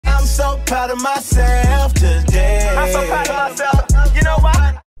so proud of myself today. I'm so proud of myself. You know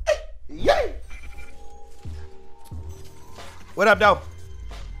why? Yay! What up, though?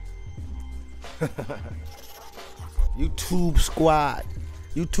 YouTube squad.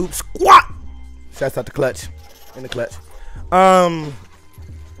 YouTube squad. Shouts out to Clutch. In the Clutch.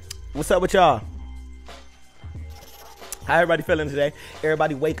 What's up with y'all? How everybody feeling today?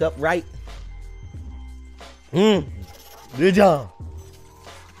 Everybody wake up right? Did y'all?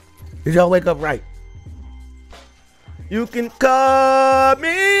 Did y'all wake up right? You can call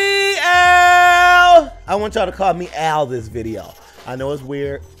me Al. I want y'all to call me Al this video. I know it's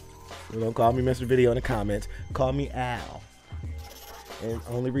weird. Don't call me Mr. Video in the comments. Call me Al. And the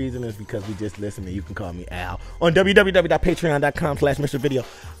only reason is because we just listen and you can call me Al. On www.patreon.com/Mr. Video.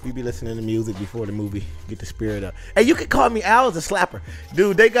 We be listening to music before the movie. Get the spirit up. Hey, you can call me Al as a slapper.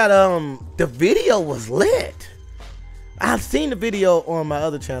 Dude, they got, the video was lit. I've seen the video on my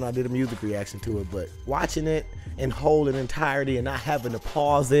other channel. I did a music reaction to it, but watching it in whole and entirety and not having to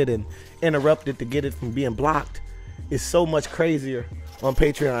pause it and interrupt it to get it from being blocked is so much crazier on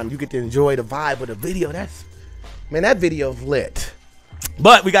Patreon. You get to enjoy the vibe of the video. Man, that video's lit.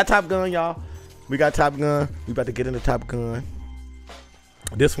 But we got Top Gun, y'all. We got Top Gun. We about to get into Top Gun.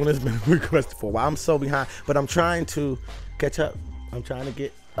 This one has been requested for a while. I'm so behind, but I'm trying to catch up. I'm trying to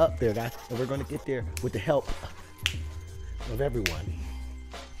get up there, guys, and we're going to get there with the help of everyone.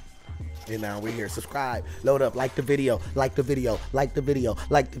 And now we're here. Subscribe, load up, like the video, like the video, like the video,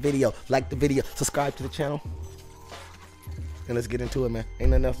 like the video, like the video. Subscribe to the channel. And let's get into it, man. Ain't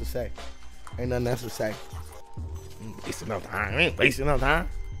nothing else to say. Ain't nothing else to say. Wasting no time. Ain't wasting no time.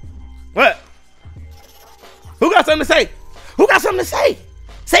 What? Who got something to say? Who got something to say?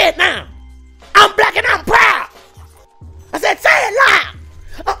 Say it now. I'm black and I'm proud. I said say it loud.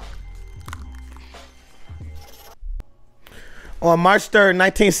 On March 3rd,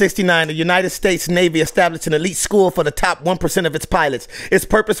 1969, the United States Navy established an elite school for the top 1% of its pilots. Its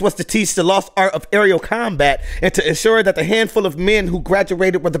purpose was to teach the lost art of aerial combat and to ensure that the handful of men who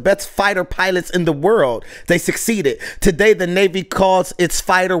graduated were the best fighter pilots in the world. They succeeded. Today, the Navy calls its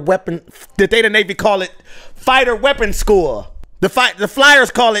fighter weapon. Today, the Navy call it Fighter Weapon School. The Flyers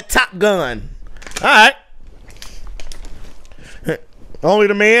call it Top Gun. All right. Only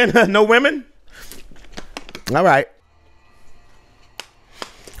the men, no women. All right.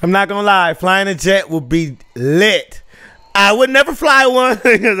 I'm not gonna lie, flying a jet will be lit. I would never fly one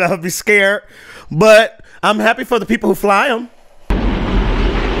because I would be scared, but I'm happy for the people who fly them.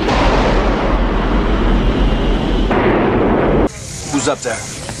 Who's up there?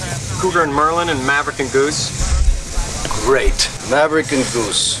 Cougar and Merlin and Maverick and Goose. Great. Maverick and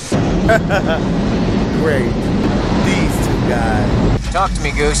Goose. Great. These two guys. Talk to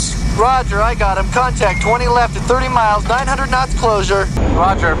me, Goose. Roger, I got him. Contact 20 left at 30 miles, 900 knots closure.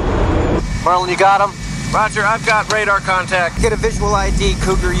 Roger. Merlin, you got him? Roger, I've got radar contact. Get a visual ID,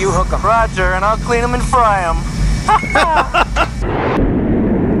 Cougar, you hook him. Roger, and I'll clean him and fry him.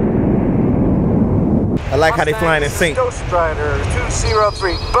 I like how they flying in sync. Ghost Rider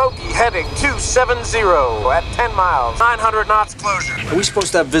 203, bogey heading 270 at 10 miles, 900 knots closure. Are we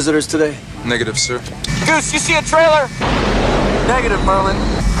supposed to have visitors today? Negative, sir. Goose, you see a trailer? Negative, Merlin.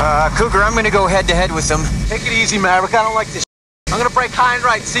 Cougar, I'm gonna go head-to-head with him. Take it easy, Maverick. I don't like this. I'm gonna break high and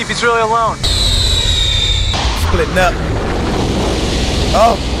right and see if he's really alone. Splitting up.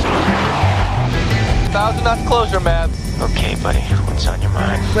 Oh. 1,000 knots closure, Mav. Okay, buddy. What's on your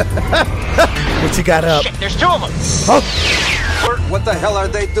mind? What you got up? Shit, there's two of them. Oh. What the hell are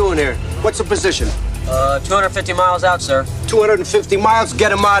they doing here? What's the position? 250 miles out, sir. 250 miles?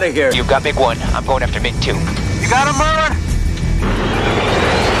 Get him out of here. You've got MiG-1. I'm going after MiG-2. You got him, Merlin?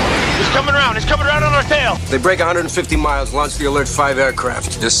 He's coming around. He's coming around on our tail. They break 150 miles, launch the Alert 5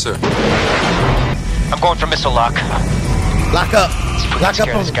 aircraft. Yes, sir. I'm going for missile lock. Lock up. Lock up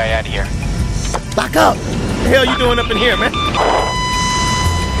Scare on this guy out of here. Lock up. What the hell you doing up in here, man?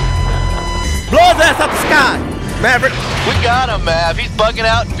 Blow his ass out the sky, Maverick. We got him, Mav. He's bugging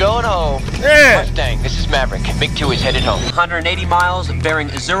out and going home. Yeah. Mustang, this is Maverick. MiG-2 is headed home. 180 miles, bearing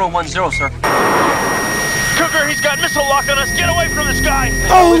 010, sir. Cougar, he's got missile lock on us. Get away from this guy.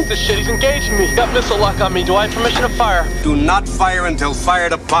 Oh. This shit, he's engaging me. Got missile lock on me. Do I have permission to fire? Do not fire until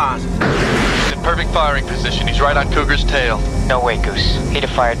fired upon. He's in perfect firing position. He's right on Cougar's tail. No way, Goose. He'd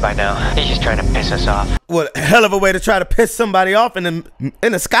have fired by now. He's just trying to piss us off. What a hell of a way to try to piss somebody off in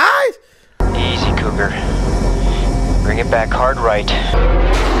the skies? Easy, Cougar. Bring it back hard right.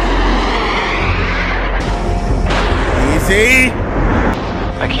 Easy.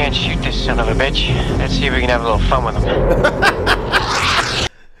 I can't shoot this son of a bitch. Let's see if we can have a little fun with him.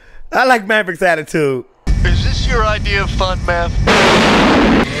 I like Maverick's attitude. Is this your idea of fun, Mav?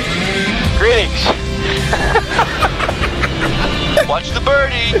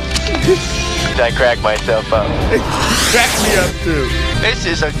 I cracked myself up. Crack me up too. This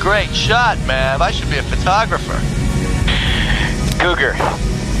is a great shot, man. I should be a photographer. Cougar,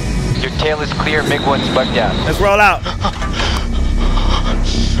 your tail is clear. MiG-1's bugged out. Let's roll out.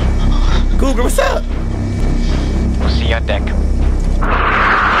 Cougar, what's up? We'll see you on deck.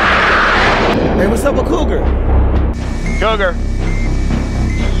 Hey, what's up with Cougar? Cougar.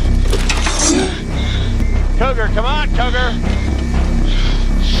 Cougar, come on, Cougar.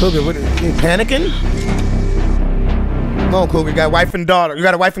 Cougar, what, you panicking? Come on, Cougar. You got a wife and daughter. You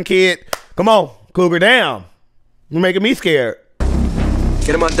got a wife and kid. Come on, Cougar, down. You're making me scared.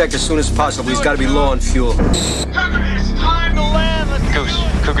 Get him on deck as soon as possible. He's got to be low on fuel. Cougar, it's time to land. Let's Goose,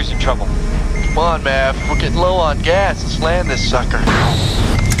 Cougar's in trouble. Come on, Mav. We're getting low on gas. Let's land this sucker.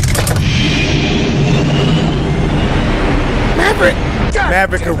 Maverick.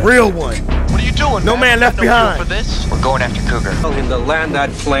 Maverick, a real one. What are you doing, No Mav? man I got left no fuel behind. for this. We're going after Cougar. Tell him to land that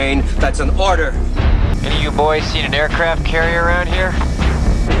plane. That's an order. Any of you boys seen an aircraft carrier around here?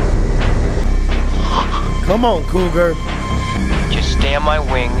 Come on, Cougar. Just stay on my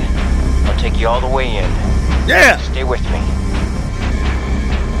wing. I'll take you all the way in. Yeah. Stay with me.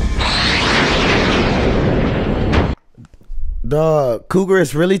 Dog, Cougar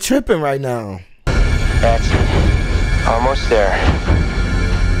is really tripping right now. That's it. Almost there.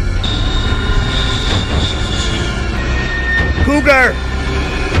 Cougar!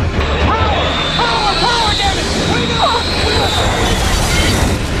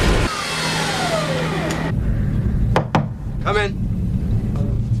 Come in.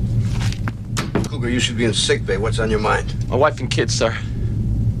 Cougar, you should be in sickbay. What's on your mind? My wife and kids, sir.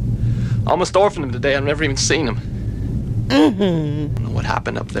 I almost orphaned them today. I've never even seen them. I don't know what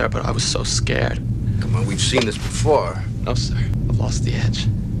happened up there, but I was so scared. Come on, we've seen this before. No, sir. I've lost the edge.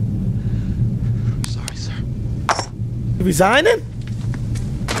 I'm sorry, sir. You resigning?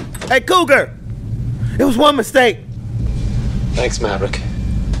 Hey, Cougar! It was one mistake. Thanks, Maverick.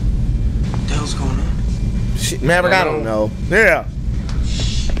 What the hell's going on? Shit, Maverick, I don't know. Yeah.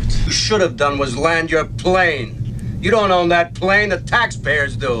 What you should have done was land your plane. You don't own that plane, the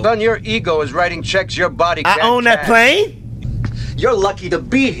taxpayers do. Son, your ego is writing checks your body I can't own that cash. plane? You're lucky to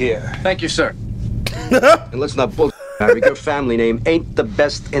be here. Thank you, sir. And let's not bull. Maverick, your family name ain't the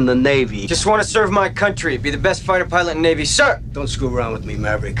best in the Navy. Just want to serve my country, be the best fighter pilot in Navy, sir. Don't screw around with me,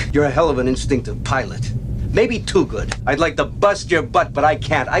 Maverick. You're a hell of an instinctive pilot. Maybe too good. I'd like to bust your butt, but I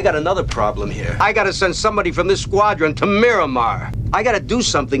can't. I got another problem here. I gotta send somebody from this squadron to Miramar. I gotta do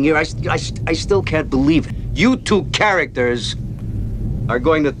something here. I still can't believe it. You two characters are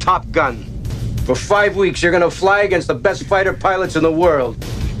going to Top Gun. For 5 weeks, you're gonna fly against the best fighter pilots in the world.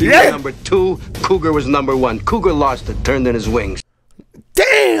 You were number 2, Cougar was number 1. Cougar lost it, turned in his wings.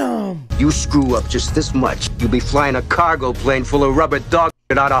 Damn! You screw up just this much, you'll be flying a cargo plane full of rubber dog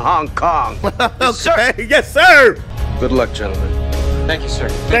shit out of Hong Kong. Okay, yes, sir! Good luck, gentlemen. Thank you, sir.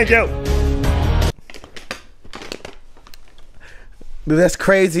 Thank you. Dude, that's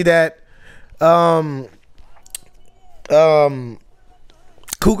crazy that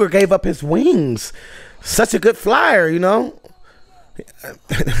Cougar gave up his wings. Such a good flyer, you know.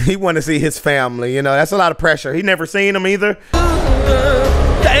 He wanted to see his family, you know. That's a lot of pressure. He never seen them either.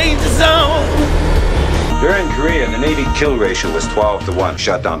 Danger zone. During Korea, the Navy kill ratio was 12-1.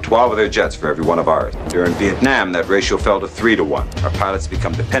 Shot down 12 of their jets for every one of ours. During Vietnam, that ratio fell to 3-1. Our pilots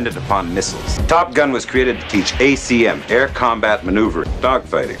become dependent upon missiles. Top Gun was created to teach ACM, air combat maneuvering,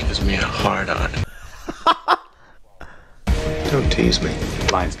 dogfighting. Gives me a hard on. Don't tease me.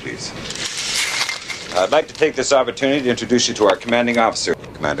 Lines, please. I'd like to take this opportunity to introduce you to our commanding officer,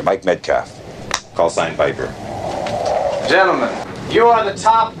 Commander Mike Metcalf. Call sign Viper. Gentlemen, you are the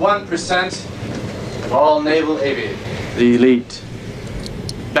top 1% of all naval aviators. The elite.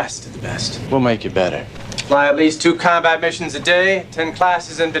 Best of the best. We'll make you better. Fly at least 2 combat missions a day, 10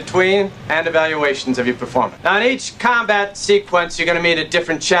 classes in between, and evaluations of your performance. Now, in each combat sequence, you're going to meet a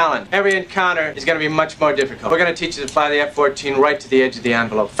different challenge. Every encounter is going to be much more difficult. We're going to teach you to fly the F-14 right to the edge of the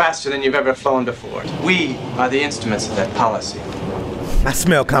envelope, faster than you've ever flown before. We are the instruments of that policy. I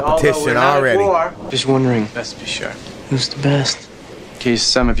smell competition Although we're not already. at war, Just wondering, best be sure. who's the best? In case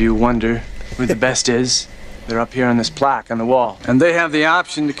some of you wonder who the best is, they're up here on this plaque on the wall. And they have the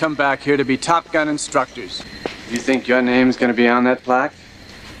option to come back here to be Top Gun instructors. You think your name's gonna be on that plaque?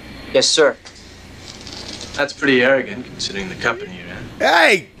 Yes, sir. That's pretty arrogant, considering the company you're in.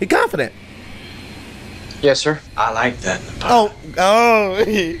 Hey, he confident. Yes, sir. I like that in the Oh, pilot. oh.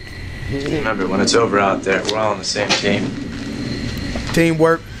 Remember, when it's over out there, we're all on the same team.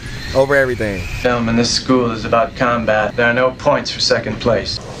 Teamwork over everything. Film in this school is about combat. There are no points for second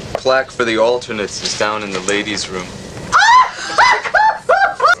place. Plaque for the alternates is down in the ladies' room.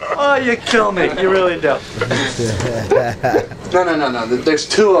 Oh, you kill me. You really do. No. There's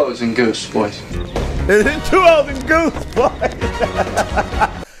 2 O's in Goose, boys. There's 2 O's in Goose, boy.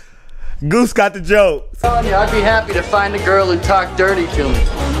 Goose got the joke. I'm telling you, I'd be happy to find a girl who talked dirty to me.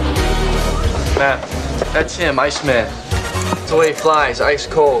 Man, that's him, Iceman. It's the way he flies, ice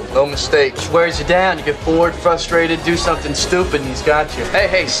cold, no mistakes. Wears you down, you get bored, frustrated, do something stupid, and he's got you.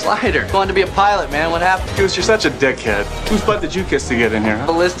 Hey, Slider, wanted to be a pilot, man. What happened? Goose, you're such a dickhead. Whose butt did you kiss to get in here, huh?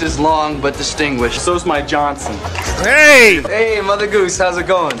 The list is long, but distinguished. So's my Johnson. Hey! Hey, Mother Goose, how's it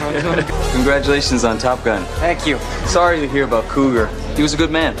going? Congratulations on Top Gun. Thank you. Sorry to hear about Cougar. He was a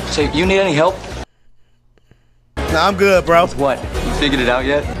good man. So, you need any help? Nah, I'm good, bro. What? You figured it out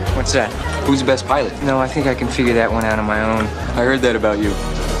yet? What's that? Who's the best pilot? No, I think I can figure that one out on my own. I heard that about you.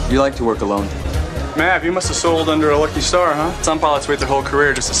 You like to work alone. Mav, you must have sold under a lucky star, huh? Some pilots wait their whole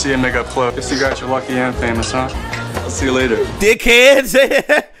career just to see him make up close. Guess you guys are lucky and famous, huh? I'll see you later. Dickheads.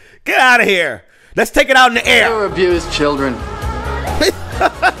 Get out of here. Let's take it out in the air. Never abuse children.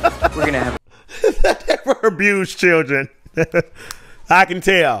 We're gonna have Never abuse children. I can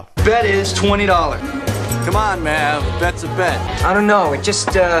tell. Bet is $20. Come on, Mav. Bet's a bet. I don't know. It just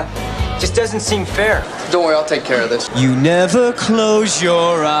doesn't seem fair. Don't worry, I'll take care of this. You never close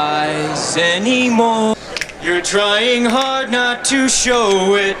your eyes anymore. You're trying hard not to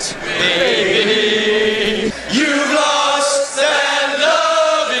show it, baby. You've lost that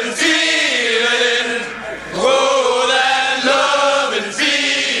love and feeling. Whoa, that love and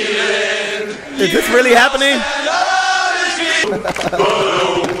feeling. Is this really happening?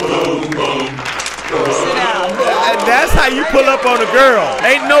 That's how you pull up on a girl.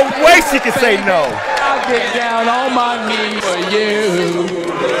 Ain't no way she can say no. I'll get down on my knees for you.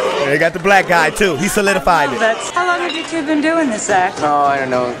 They got the black guy too. He solidified it. How long have you two been doing this act? Oh, I don't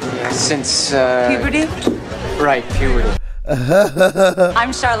know. Since, Puberty? Right, puberty.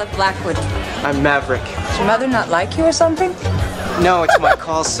 I'm Charlotte Blackwood. I'm Maverick. Does your mother not like you or something? No, it's my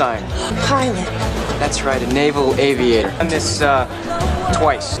call sign. Pilot. That's right, a naval aviator. And this,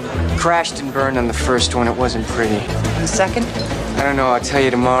 twice. Crashed and burned on the first one. It wasn't pretty. The second? I don't know. I'll tell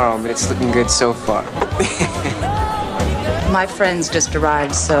you tomorrow, but it's looking good so far. My friends just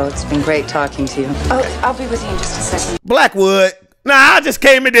arrived, so it's been great talking to you. Oh, I'll be with you in just a second. Blackwood. Nah, I just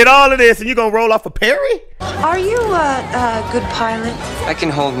came and did all of this, and you gonna roll off a Perry? Are you a good pilot? I can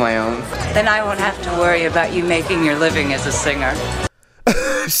hold my own. Then I won't have to worry about you making your living as a singer.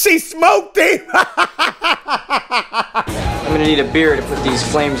 She smoked him. I'm gonna need a beer to put these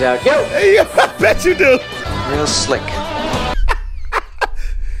flames out. Yo! I bet you do. Real slick.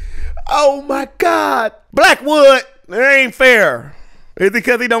 Oh my God. Blackwood. It ain't fair. Is it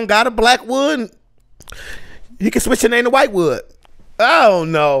because he don't got a Blackwood? You can switch your name to Whitewood. I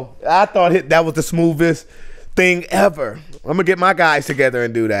don't know. I thought that was the smoothest thing ever. I'm gonna get my guys together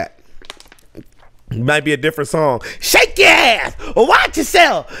and do that. It might be a different song. Shake your ass or watch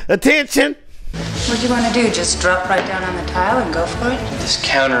yourself. Attention. What do you want to do? Just drop right down on the tile and go for it? This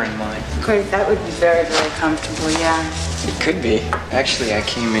counter in mind. Great, that would be very, very comfortable, yeah. It could be. Actually, I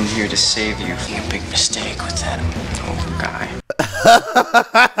came in here to save you from a big mistake with that old guy.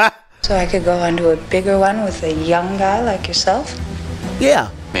 So I could go on to a bigger one with a young guy like yourself? Yeah.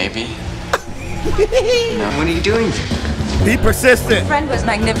 Maybe. No, what are you doing? Be persistent. Your friend was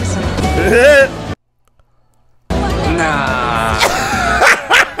magnificent. Nah.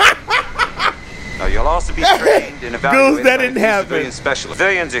 Now, you'll also be trained in evaluating Goose, that didn't happen. civilian specialists.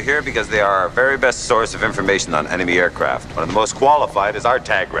 Civilians are here because they are our very best source of information on enemy aircraft. One of the most qualified is our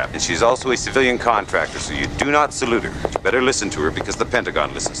tag rep, and she's also a civilian contractor, so you do not salute her. You better listen to her because the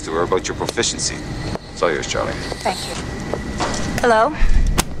Pentagon listens to her about your proficiency. It's all yours, Charlie. Thank you. Hello?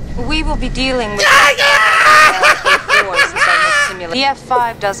 We will be dealing with the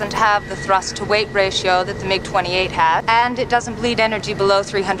F-5 doesn't have the thrust-to-weight ratio that the MiG-28 had, and it doesn't bleed energy below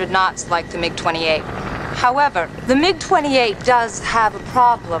 300 knots like the MiG-28. However, the MiG-28 does have a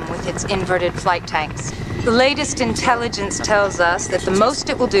problem with its inverted flight tanks. The latest intelligence tells us that the most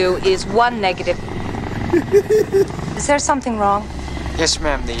it will do is 1 negative. Is there something wrong? Yes,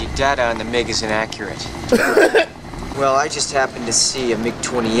 ma'am. The data on the MiG is inaccurate. Well, I just happened to see a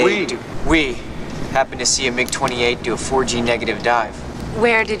MiG-28 We happened to see a MiG-28 do a 4G negative dive.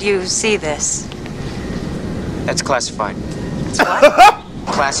 Where did you see this? That's classified. It's what?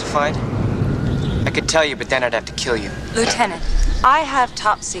 Classified? I could tell you, but then I'd have to kill you. Lieutenant, I have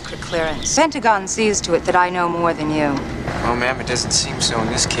top secret clearance. Pentagon sees to it that I know more than you. Oh, ma'am, it doesn't seem so in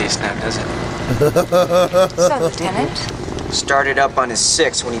this case now, does it? So, Lieutenant? Started up on his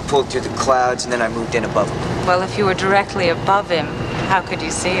 6 when he pulled through the clouds, and then I moved in above him. Well, if you were directly above him, how could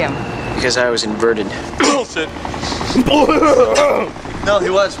you see him? Because I was inverted. Bullshit. No, he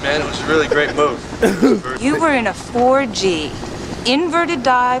was, man. It was a really great move. You were in a 4G inverted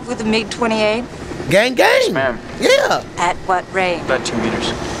dive with a MiG-28? Gang, gang. Yes, ma'am. Yeah. At what range? About 2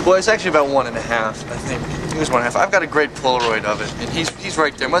 meters. Well, it's actually about 1.5, I think. It was 1.5. I've got a great Polaroid of it, and he's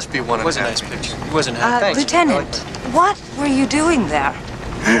right there. Must be 1.5. It was a nice picture. It wasn't half. Thanks. Lieutenant, what were you doing there?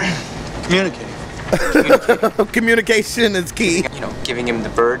 Communicating. Communication is key. You know, giving him the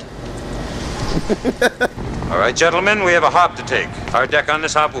bird. All right, gentlemen, we have a hop to take. Our deck on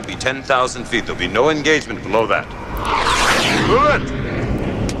this hop will be 10,000 feet. There'll be no engagement below that. Good.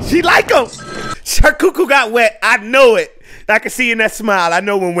 She like him. Her cuckoo got wet. I know it. I can see in that smile. I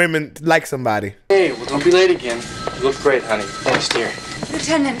know when women like somebody. Hey, well, don't be late again. You look great, honey. Thanks, dear.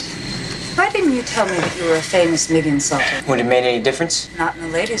 Lieutenant, why didn't you tell me that you were a famous MiG insulter? Would it made any difference? Not in the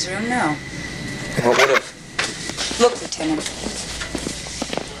ladies' room, no. What would have? Look, Lieutenant,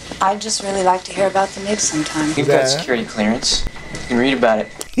 I'd just really like to hear about the MiG sometime. We've got security clearance. You can read about it.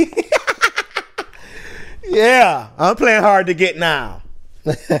 Yeah, I'm playing hard to get now.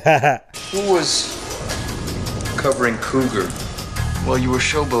 Who was covering Cougar while you were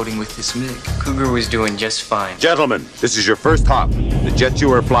showboating with this MiG? Cougar was doing just fine. Gentlemen, this is your first hop. The jets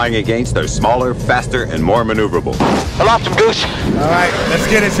you are flying against are smaller, faster, and more maneuverable. I lost him, Goose. All right, let's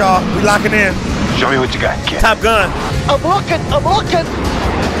get it, y'all. We locking in. Show me what you got, kid. Top Gun. I'm looking.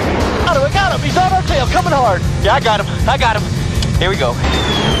 I got him. He's on our tail, coming hard. Yeah, I got him. Here we go.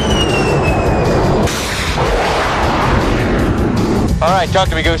 All right, talk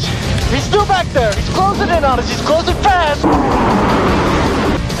to me, Goose. He's still back there. He's closing in on us. He's closing fast. All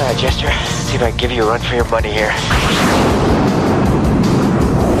right, Jester. Let's see if I can give you a run for your money here.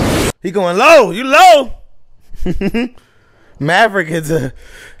 He going low. You low. Maverick is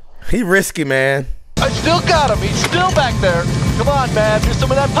he risky, man. I still got him. He's still back there. Come on, man. Do some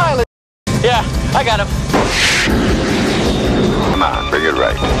of that pilot. Yeah, I got him. Come on, bring it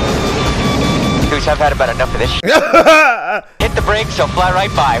right. Goose, I've had about enough of this. Hit the brakes, he'll fly right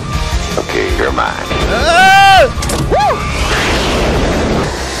by. Okay, you're mine. Woo!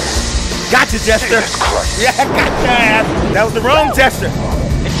 Gotcha, Jester. Yeah, gotcha. That was the wrong Jester.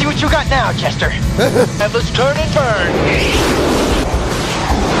 Let's see what you got now, Jester. And let's turn and burn.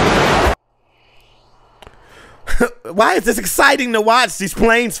 Why is this exciting to watch these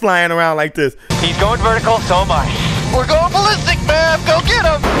planes flying around like this? He's going vertical, so am I. We're going ballistic, man. Go get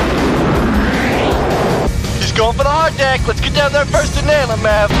him. He's going for the hard deck. Let's get down there first and nail him,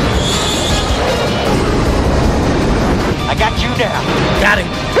 Mav. I got you now. Got him.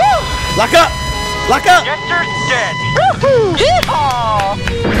 Woo! Lock up. Lock up. Jester's dead. Woohoo! Yeehaw!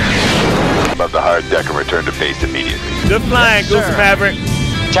 Above the hard deck and return to base immediately. Good flying, Goose and Maverick.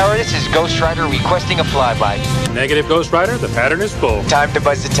 Tower, this is Ghost Rider requesting a flyby. Negative, Ghost Rider. The pattern is full. Time to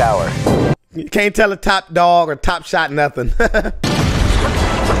buzz the tower. You can't tell a top dog or top shot nothing. Oh!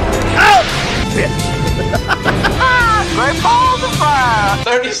 Great balls of fire!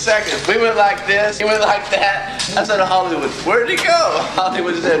 30 seconds. We went like this. He went like that. I said to Hollywood, where'd he go?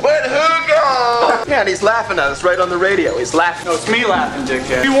 Hollywood said, where'd who go? Yeah, and he's laughing at us right on the radio. He's laughing. No, it's me laughing,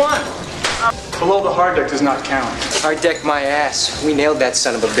 dickhead. You won. Below the hard deck does not count. Hard deck my ass. We nailed that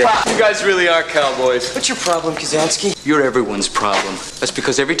son of a bitch. You guys really are cowboys. What's your problem, Kazansky? You're everyone's problem. That's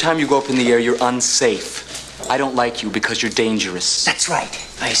because every time you go up in the air, you're unsafe. I don't like you because you're dangerous. That's right.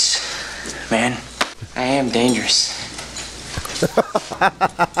 Nice. Man, I am dangerous.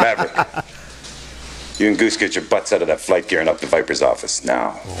 Maverick, you and Goose get your butts out of that flight gear and up to Viper's office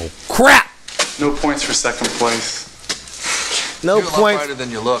now. Oh, crap! No points for second place. No You're a lot points. brighter than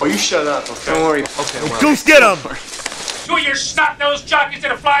you look. Oh, you shut up, okay? Don't worry. Okay, well. Goose, get him! You and your snot-nosed jockeys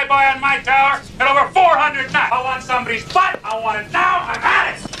did a flyby on my tower at over 400 knots. I want somebody's butt. I want it now. I've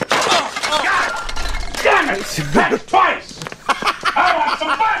had it. Got it. Damn it. That's twice. I want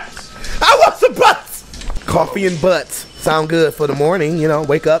some butts. I want some butts! Coffee and butts. Sound good for the morning, you know,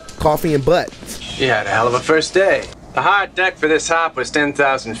 wake up, coffee and butts. You had a hell of a first day. The hard deck for this hop was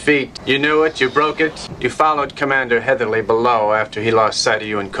 10,000 feet. You knew it, you broke it. You followed Commander Heatherly below after he lost sight of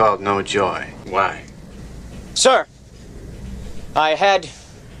you and called no joy. Why? Sir, I had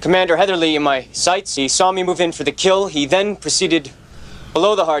Commander Heatherly in my sights. He saw me move in for the kill. He then proceeded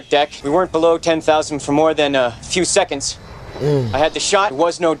below the hard deck. We weren't below 10,000 for more than a few seconds. I had the shot. There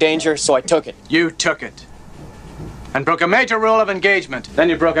was no danger, so I took it. You took it. And broke a major rule of engagement. Then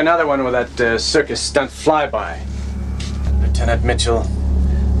you broke another one with that circus stunt flyby. Lieutenant Mitchell,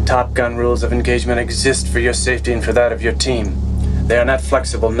 Top Gun rules of engagement exist for your safety and for that of your team. They are not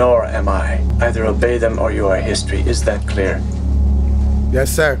flexible, nor am I. Either obey them or you are history. Is that clear?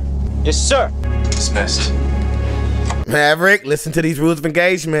 Yes, sir. Yes, sir. Dismissed. Maverick, listen to these rules of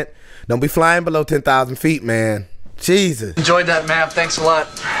engagement. Don't be flying below 10,000 feet, man. Jesus. Enjoyed that, Mav. Thanks a lot.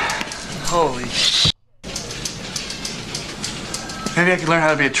 Holy sh**. Maybe I could learn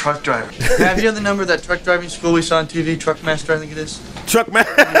how to be a truck driver. Have you have the number of that truck driving school we saw on TV? Truckmaster, I think it is.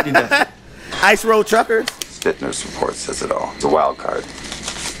 Truckmaster? Ice Road Truckers? Fitness report says it all. It's a wild card.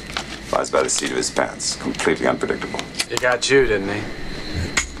 Flies by the seat of his pants. Completely unpredictable. He got you, didn't he?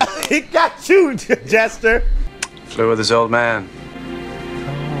 He got you, Jester. Flew with his old man.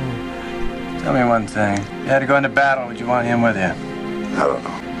 Tell me one thing. You had to go into battle. Would you want him with you? I don't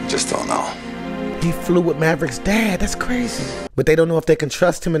know. Just don't know. He flew with Maverick's dad. That's crazy. But they don't know if they can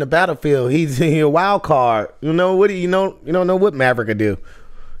trust him in the battlefield. He's a wild card. You know what? You don't know what Maverick could do.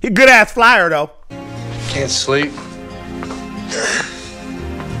 He a good ass flyer though. Can't sleep.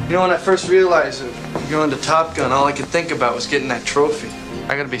 You know, when I first realized that going to Top Gun, all I could think about was getting that trophy.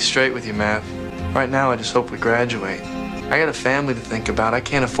 I gotta be straight with you, Mav. Right now, I just hope we graduate. I got a family to think about. I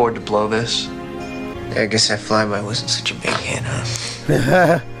can't afford to blow this. I guess that flyby wasn't such a big hit,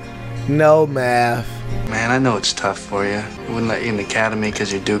 huh? No, Mav. Man, I know it's tough for you. They wouldn't let you in the academy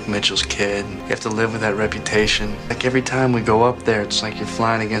because you're Duke Mitchell's kid. You have to live with that reputation. Like every time we go up there, it's like you're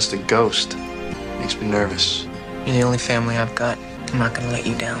flying against a ghost. Makes me nervous. You're the only family I've got. I'm not gonna let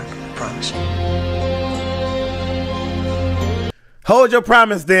you down, I promise. Hold your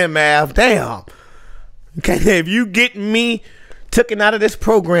promise then, Mav. Damn. Okay, if you get me taken out of this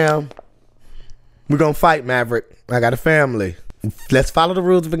program, we're gonna fight, Maverick. I got a family. Let's follow the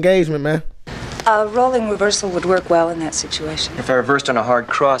rules of engagement, man. A rolling reversal would work well in that situation. If I reversed on a hard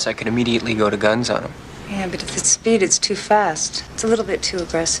cross, I could immediately go to guns on him. Yeah, but at the speed, it's too fast. It's a little bit too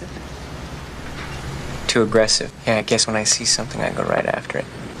aggressive. Too aggressive. Yeah, I guess when I see something, I go right after it.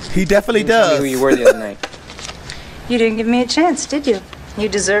 He definitely Tell does. me who you were the other night. You didn't give me a chance, did you? You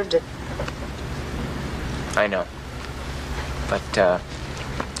deserved it. I know. But,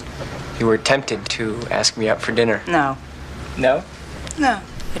 you were tempted to ask me out for dinner. No. No? No.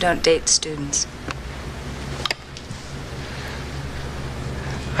 I don't date students.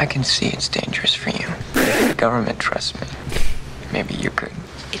 I can see it's dangerous for you. If the government trusts me, maybe you could.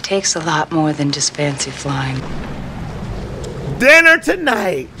 It takes a lot more than just fancy flying. Dinner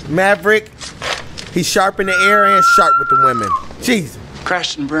tonight, Maverick. He's sharp in the air and sharp with the women. Jesus.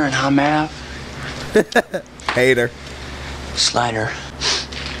 Crash and burn, huh, Mav? Hater. Slider.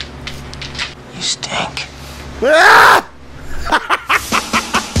 You stink. Ah!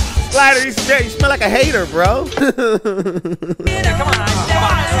 Slider, you smell like a hater, bro.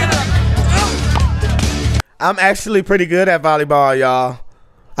 I'm actually pretty good at volleyball, y'all.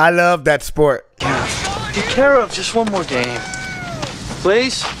 I love that sport. Take care of just one more game.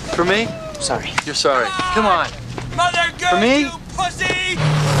 Please? For me? Sorry. You're sorry. Come on. Mother Goose, For me? you pussy!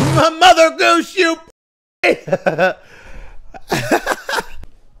 My Mother Goose, you.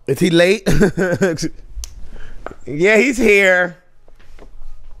 Is he late? Yeah, he's here.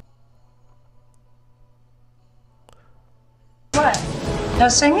 What? No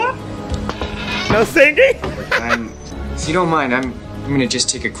singing? No singing? If you don't mind, I'm gonna just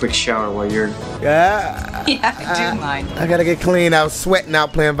take a quick shower while you're... Yeah. Yeah, I do mind. I gotta get clean. I was sweating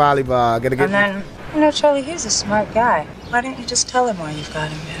out playing volleyball. I gotta get... And then, Charlie, he's a smart guy. Why don't you just tell him why you've got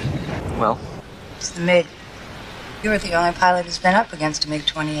him here? Well? It's the MiG. You were the only pilot who's been up against a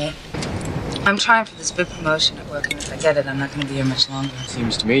MiG-28. I'm trying for this big promotion at work, and if I get it, I'm not going to be here much longer.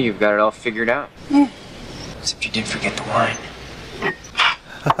 Seems to me you've got it all figured out. Yeah. Except you did forget the wine.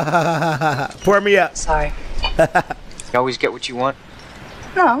 Pour me up. Sorry. You always get what you want?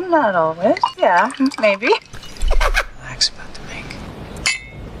 No, not always. Yeah, maybe. Relax about the MiG.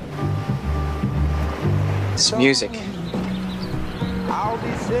 It's music.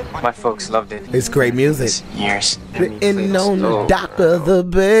 My folks loved it. It's great music. Years. Written on the dock of the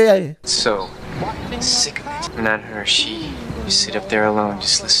bay. So sick of it. And not her, she sit up there alone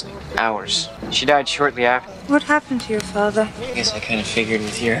just listening. Hours. She died shortly after. What happened to your father? I guess I kind of figured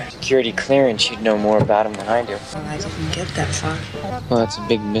with your security clearance you'd know more about him than I do. Well, I didn't get that far. Well, that's a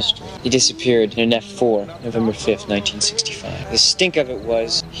big mystery. He disappeared in an F-4, November 5th, 1965. The stink of it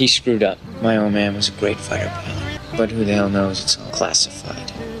was he screwed up. My old man was a great fighter pilot. But who the hell knows? It's all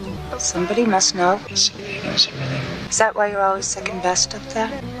classified. Somebody must know. Somebody knows everything. Is that why you're always second best up there?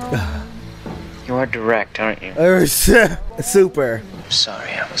 You are direct, aren't you? Super. I'm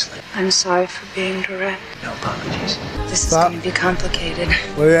sorry I was late. I'm sorry for being direct. No apologies. This is going to be complicated.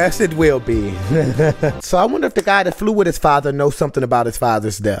 Well, yes, it will be. So I wonder if the guy that flew with his father knows something about his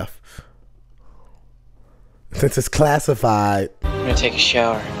father's death. Since it's classified. I'm gonna take a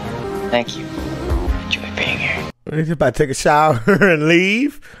shower. Thank you. Enjoy being here. He's about to take a shower and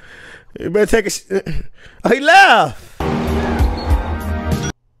leave. You better take a... Oh, he left!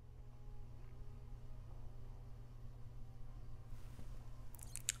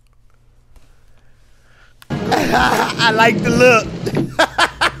 I like the look.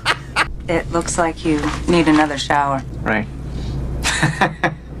 It looks like you need another shower. Right.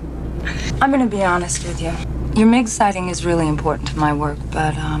 I'm gonna be honest with you. Your MiG sighting is really important to my work,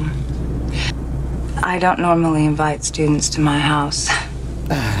 but, I don't normally invite students to my house.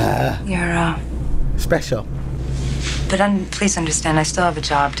 You're, special. But please understand, I still have a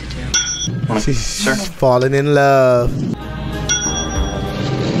job to do. She's falling in love.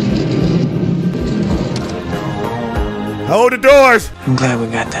 Hold the doors. I'm glad we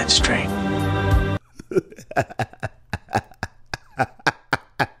got that straight.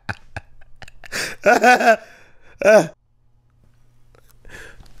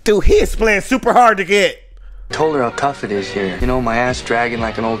 Dude, he is playing super hard to get. Told her how tough it is here. You know, my ass dragging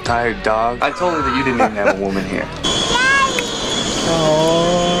like an old tired dog. I told her that you didn't even have a woman here.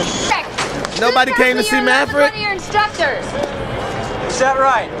 Oh. Nobody came to see Maverick? One of your instructors. Is that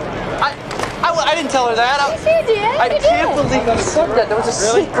right? I didn't tell her that. Yes, you did. I can't believe you said that. That was a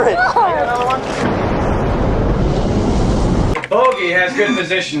secret. Bogey has good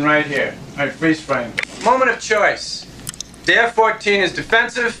position right here. All right, freeze frame. Moment of choice. The F-14 is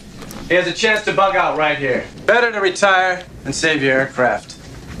defensive. He has a chance to bug out right here. Better to retire and save your aircraft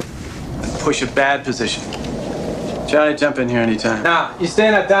than push a bad position. Charlie, jump in here anytime. Now, you stay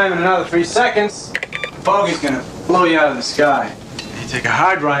in that diamond another 3 seconds. Bogey's gonna blow you out of the sky. You take a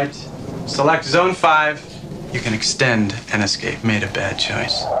hard right, select zone 5. You can extend and escape. Made a bad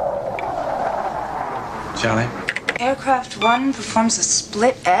choice. Charlie? Aircraft 1 performs a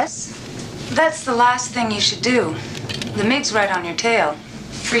split S? That's the last thing you should do. The MiG's right on your tail.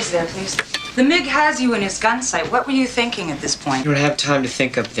 Freeze there, please. The MiG has you in his gun sight. What were you thinking at this point? You don't have time to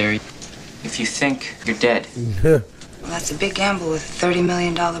think up there. If you think, you're dead. Well, that's a big gamble with a $30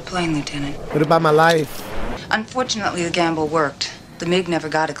 million plane, Lieutenant. What about my life? Unfortunately, the gamble worked. The MiG never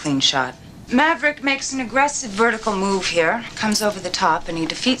got a clean shot. Maverick makes an aggressive vertical move here, comes over the top, and he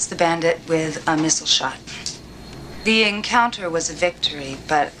defeats the bandit with a missile shot. The encounter was a victory,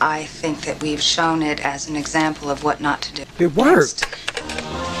 but I think that we've shown it as an example of what not to do. It worked.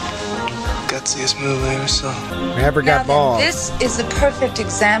 Gutsiest move I ever saw. Maverick got balls. This is a perfect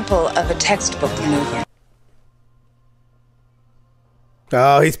example of a textbook maneuver.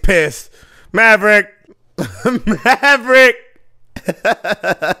 Oh, he's pissed. Maverick. Maverick.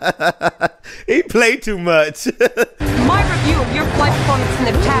 He played too much. My review of your flight performance in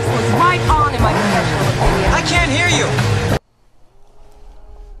the task was right on in my professional opinion. I can't hear you.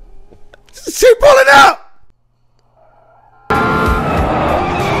 She pulling up.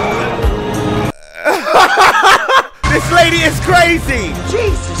 This lady is crazy.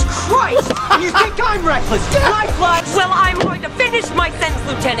 Jesus Christ! You think I'm reckless? Well, I'm going to finish my sentence,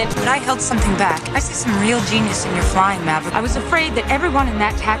 Lieutenant. But I held something back. I see some real genius in your flying, Maverick. I was afraid that everyone in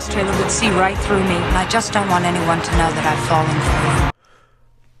that tax trailer would see right through me, and I just don't want anyone to know that I've fallen for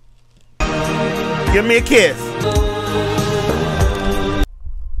you. Give me a kiss.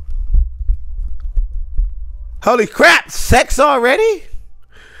 Holy crap, sex already?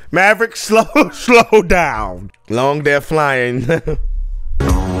 Maverick, slow down. Long day flying.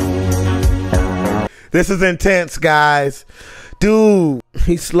 This is intense, guys. Dude,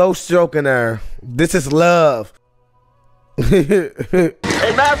 he's slow stroking her. This is love. Hey,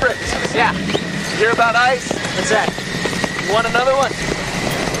 Maverick! Yeah. You hear about ice? What's that? You want another one?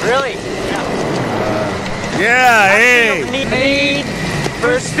 Really? Yeah, hey. Need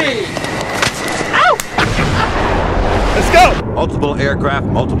for speed. Let's go. Multiple aircraft,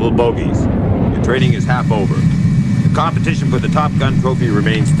 multiple bogeys. Your training is half over. The competition for the Top Gun trophy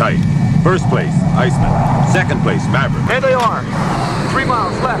remains tight. First place, Iceman. Second place, Maverick. Here they are. 3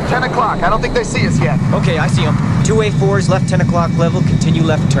 miles left, 10 o'clock. I don't think they see us yet. Okay, I see them. 2A4s, left 10 o'clock level, continue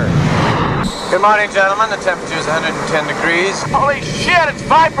left turn. Good morning, gentlemen. The temperature is 110 degrees. Holy shit, it's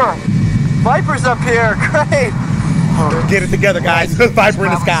Viper! Viper's up here. Great. Get it together, guys. Viper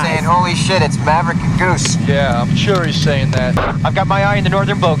in the sky. Saying, holy shit, it's Maverick and Goose. Yeah, I'm sure he's saying that. I've got my eye on the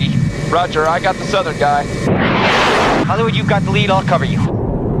northern bogey. Roger, I got the southern guy. Hollywood, you've got the lead. I'll cover you.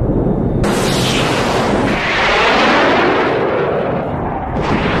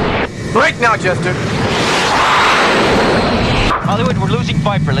 Break now, Jester. Hollywood, we're losing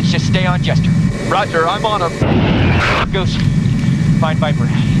Viper. Let's just stay on Jester. Roger, I'm on him. Goose, find Viper.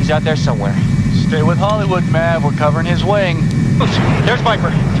 He's out there somewhere. Stay with Hollywood, Mav. We're covering his wing. Goose, there's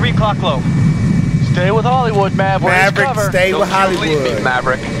Viper. 3 o'clock low. Stay with Hollywood, Mav. We're his Maverick, cover. stay with Hollywood. Leave me,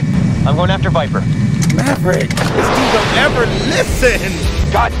 Maverick. I'm going after Viper. Maverick, this dude don't ever listen.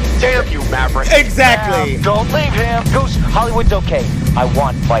 God damn you, Maverick. Exactly. Mav, don't leave him. Goose, Hollywood's okay. I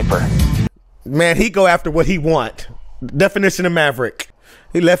want Viper. Man, he go after what he want. Definition of Maverick.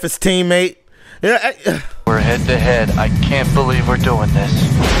 He left his teammate Yeah. We're head to head. I can't believe we're doing this.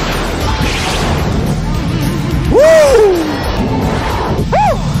 Woo!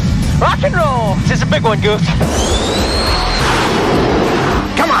 Woo! Rock and roll! This is a big one, Goose.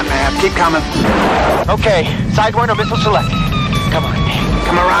 Come on, man. Keep coming. Okay, Sidewinder missile selected. Come on.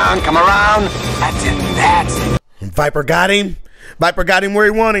 Come around, come around. That's it, that's it. Viper got him. Viper got him where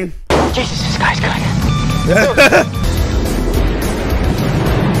he wanted him. Jesus, this guy's good.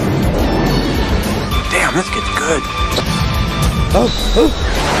 Damn, this gets good. Oh.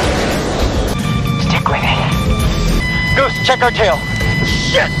 Stick with it. Goose, check our tail.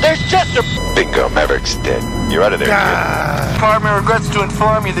 Shit, there's Chester. Bingo, Maverick's dead. You're out of there, kid. Department regrets to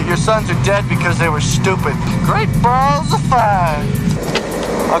inform you that your sons are dead because they were stupid. Great balls of fire.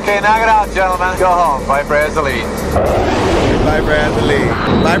 Okay, knock it out, gentlemen. Go home. Viper has the lead. Viper has the lead.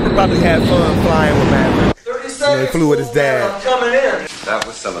 Viper probably had fun flying with Maverick. 30 seconds. He flew with his dad. I'm coming in. That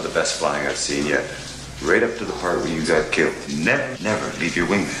was some of the best flying I've seen yet. Right up to the part where you got killed. Never leave your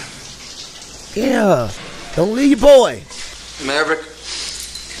wingman. Yeah. Don't leave your boy. Maverick.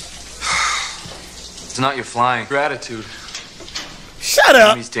 It's not your flying. Your attitude. Shut The up.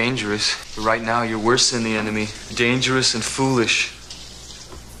 enemy's dangerous. But right now, you're worse than the enemy. Dangerous and foolish.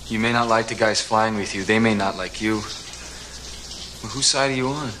 You may not like the guys flying with you. They may not like you. Well, whose side are you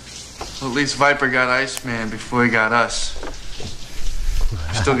on? Well, at least Viper got Iceman before he got us.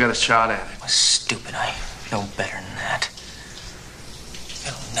 Still got a shot at it. Stupid, I know better than that.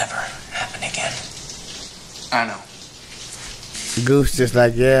 It'll never happen again. I know. Goose just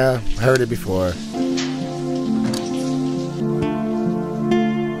like, yeah, heard it before.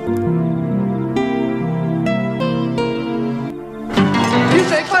 You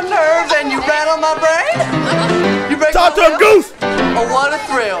shake my nerves and you rattle my brain. You break Talk my to him, will? Goose. Oh, what a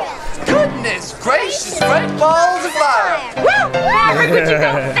thrill. Goodness gracious, great balls of fire. Woo! Maverick, would you go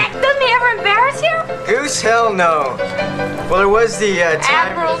affect them? He ever embarrass you? Goose, hell no. Well, there was the time.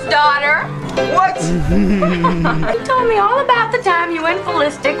 Admiral's daughter. What? He told me all about the time you went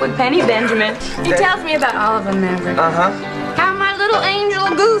ballistic with Penny Benjamin. He tells me about all of them, Maverick. Uh-huh. How my little angel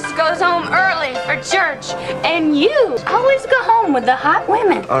Goose goes home early for church, and you always go home with the hot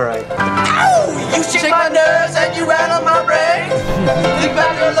women. All right. Ow! You shake my nerves and you rattle my brain. Think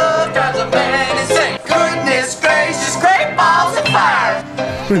about your love drives a man insane. Goodness gracious, great balls of fire.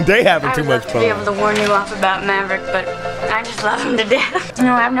 They having I too would much love to be able fun. to warn you off about Maverick, but I just love him to death. You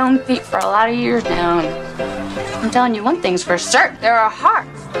know, I've known Pete for a lot of years now, and I'm telling you one thing's for certain. There are hearts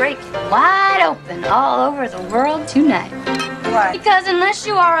breaking wide open all over the world tonight. Why? Because unless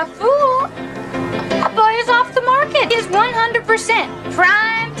you are a fool, a boy is off the market. He is 100%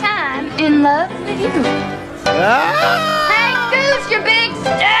 prime time in love with you. Hey, Goose, you big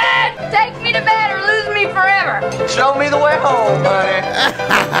stud! Take me to bed or lose me forever. Show me the way home, honey.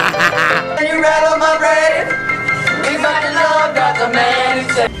 And you rattle my brain. Think about your love drives a man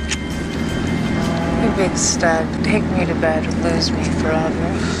insane. You big stud, take me to bed or lose me forever.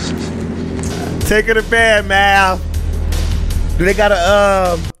 Take her to bed, Mal. Do they got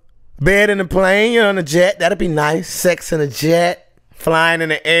a bed in the plane? You're on a jet. That'd be nice. Sex in a jet. Flying in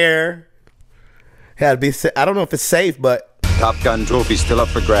the air. Yeah, it'd be. I don't know if it's safe, but. Top Gun trophy's still up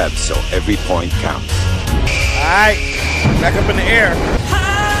for grabs, so every point counts. All right, back up in the air.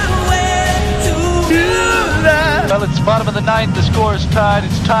 Well, it's bottom of the ninth. The score is tied.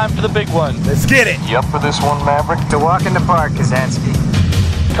 It's time for the big one. Let's get it. You up for this one, Maverick? To walk in the park, Kazansky.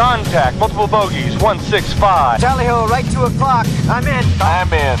 Contact. Multiple bogeys. 165. Tally ho, right 2 o'clock. I'm in.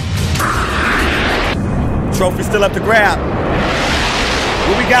 I'm in. Trophy still up to grab.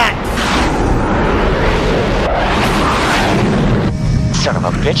 What we got? Son of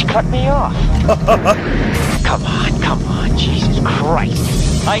a bitch, cut me off. Come on, Jesus Christ.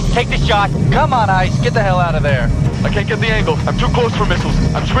 Ice, take the shot. Come on, Ice. Get the hell out of there. I can't get the angle. I'm too close for missiles.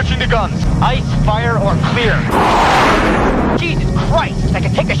 I'm switching to guns. Ice, fire, or clear. Jesus Christ, I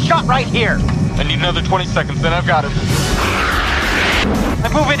can take a shot right here. I need another 20 seconds, then I've got it.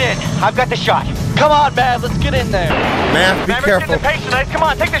 I'm moving in. I've got the shot. Come on, man. Let's get in there. Man, be Maverick's careful. impatient, Ice. Come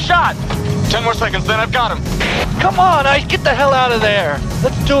on, take the shot. 10 more seconds, then I've got him. Come on, Ice. Get the hell out of there.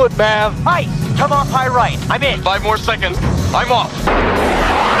 Let's do it, Mav. Ice, come off high right. I'm in. 5 more seconds. I'm off.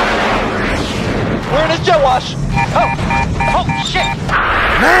 We're in his jet wash. Oh, shit.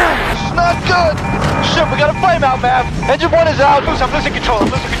 This is not good. Shit, we got a flame out, Mav. Engine 1 is out. Goose, I'm losing control.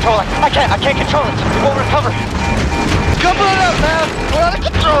 I can't control it. It won't recover. Come on up, Mav. We're out of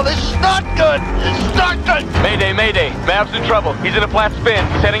control. This is not good. This is not good. Mayday, mayday. Mav's in trouble. He's in a flat spin.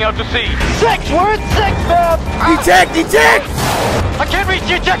 He's heading out to sea. 6. We're at 6, Mav. Eject! I can't reach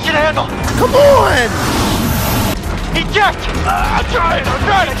the ejection handle. Come on! Eject! I'm trying!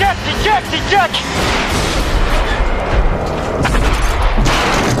 Eject! Eject! Eject!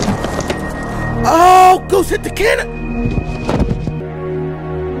 Oh, Goose hit the cannon!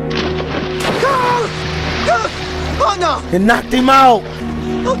 Goose! Goose! Oh no! It knocked him out!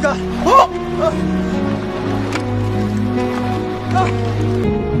 Oh God! Oh!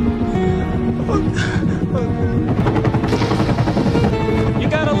 You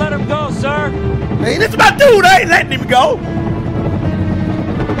gotta let him go, sir. Hey, this is my dude. I ain't letting him go.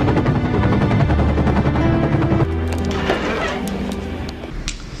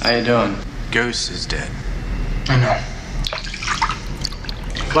 How you doing? Goose is dead. I know.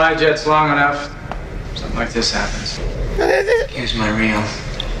 Fly jets long enough, something like this happens. Here's my reel.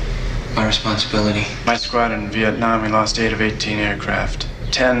 My responsibility. My squad in Vietnam, we lost 8 of 18 aircraft.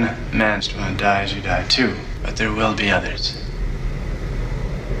 10 men. One dies, you die too. But there will be others.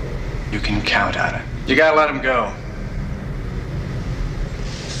 You can count on it. You gotta let him go.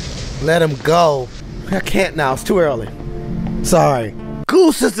 Let him go. I can't now. It's too early. Sorry.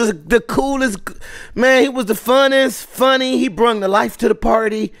 Goose is the coolest. Man, he was the funnest, funny. He brought the life to the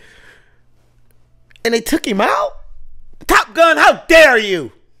party. And they took him out? Top Gun, how dare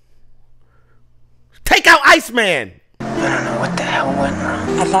you? Take out Iceman. I don't know what the hell went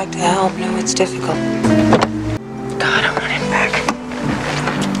wrong. I'd like to help. No, it's difficult. God, I want him back.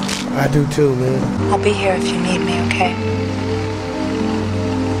 I do too, man. I'll be here if you need me, okay?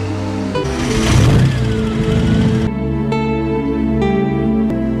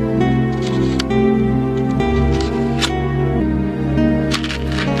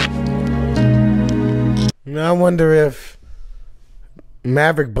 I wonder if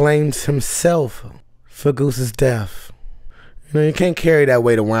Maverick blames himself for Goose's death. You know, you can't carry that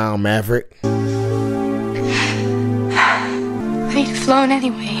weight around, Maverick. He'd have flown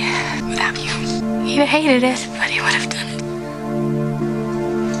anyway without you. He'd have hated it, but he would have done it.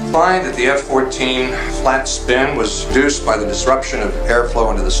 Find that the F-14 flat spin was induced by the disruption of airflow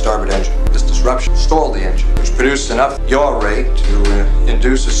into the starboard engine. This disruption stalled the engine, which produced enough yaw rate to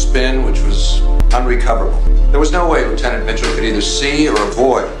induce a spin which was unrecoverable. There was no way Lieutenant Mitchell could either see or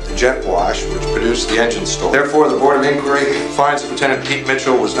avoid the jet wash which produced the engine stall. Therefore, the Board of Inquiry finds that Lieutenant Pete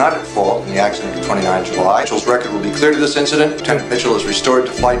Mitchell was not at fault in the accident of 29 July. Mitchell's record will be clear to this incident. Lieutenant Mitchell is restored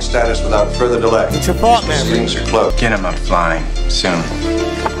to flight status without further delay. It's your fault, man. Proceedings are closed. Get him up flying soon.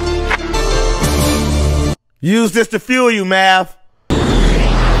 Use this to fuel you, Mav.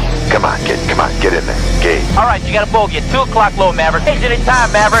 Come on, get in there. Gage. All right, you got a bogey at 2 o'clock low, Maverick. Change any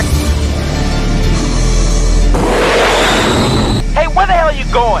time, Maverick. Hey, where the hell are you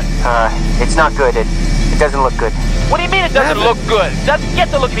going? It's not good. It doesn't look good. What do you mean it doesn't look good? It doesn't get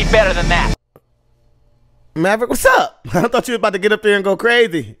to look any better than that. Maverick, what's up? I thought you were about to get up there and go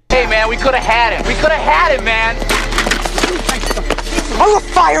crazy. Hey, man, we could have had him. We could have had him, man. I will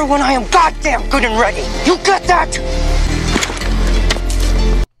fire when I am goddamn good and ready. You get that?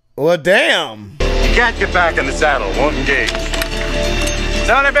 Well, damn. You can't get back in the saddle. Won't engage. It's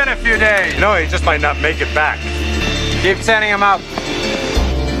only been a few days. No, he just might not make it back. Keep sending him up.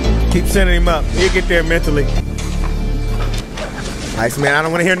 Keep sending him up. He'll get there mentally. Iceman, I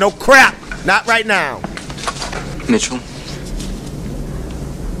don't want to hear no crap. Not right now. Mitchell,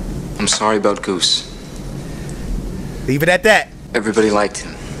 I'm sorry about Goose. Leave it at that. Everybody liked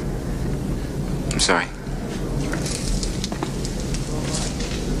him. I'm sorry.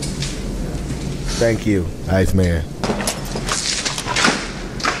 Thank you, Iceman.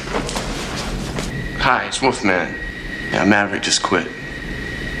 Hi, it's Wolfman. Yeah, Maverick just quit.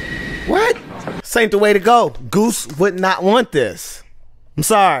 What? This ain't the way to go. Goose would not want this. I'm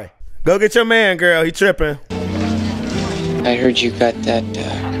sorry. Go get your man, girl. He tripping. I heard you got that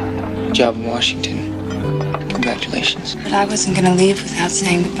job in Washington. Congratulations. But I wasn't gonna leave without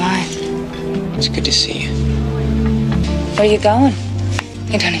saying goodbye. It's good to see you. Where you going?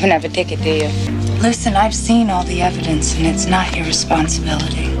 You don't even have a ticket, do you? Listen, I've seen all the evidence, and it's not your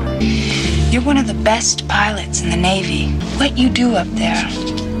responsibility. You're one of the best pilots in the Navy. What you do up there,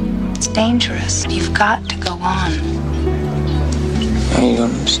 it's dangerous. You've got to go on. You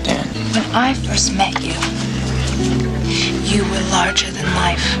don't understand. When I first met you, you were larger than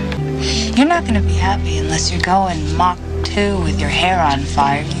life. You're not going to be happy unless you're going Mach 2 with your hair on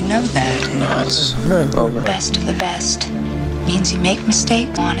fire. You know that. No, it's over. Best of the best. Means you make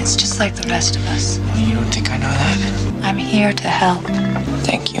mistakes on. It's just like the rest of us. You don't think I know that? I'm here to help.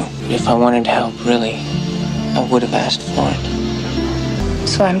 Thank you. If I wanted help, really, I would have asked for it.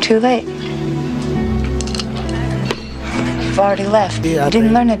 So I'm too late. You've already left. Yeah, you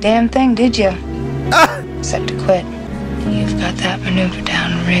didn't learn a damn thing, did you? Except to quit. You've got that maneuver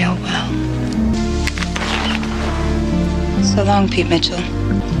down real well. So long, Pete Mitchell.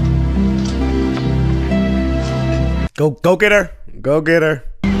 Go get her. Go get her.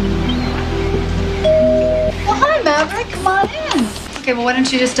 Well, hi, Maverick. Come on in. Okay, well, why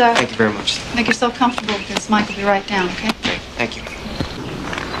don't you just Thank you very much. make yourself comfortable because Mike will be right down, okay? Okay, thank you.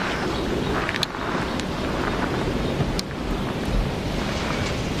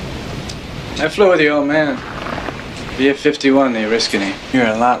 I flew with the old man. The F-51, the Oriskany. You're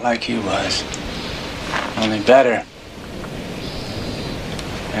a lot like he was. Only better.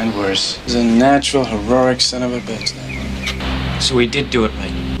 And worse. He's a natural, heroic son of a bitch. So he did do it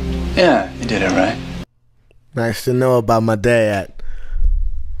right. Yeah, he did it right. Nice to know about my dad.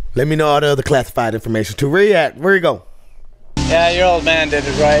 Let me know all the other classified information too. Where you at? Where you go? Yeah, your old man did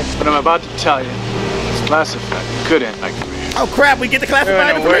it right. But I'm about to tell you, it's classified. It could end my career. Oh crap, we get the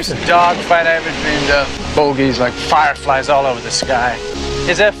classified We're in the worst information. dogfight I ever dreamed of. Bogeys like fireflies all over the sky.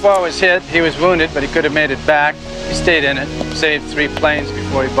 His F-4 was hit, he was wounded, but he could have made it back. He stayed in it, saved 3 planes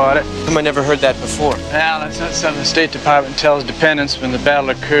before he bought it. I never heard that before. Well, that's not something the State Department tells dependents when the battle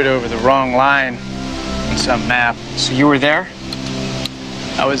occurred over the wrong line on some map. So you were there?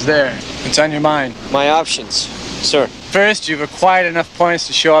 I was there. What's on your mind? My options, sir. First, you've acquired enough points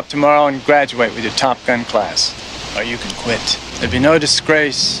to show up tomorrow and graduate with your Top Gun class. Or you can quit. There'd be no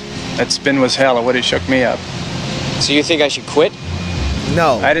disgrace. That spin was hell, or would have shook me up. So you think I should quit?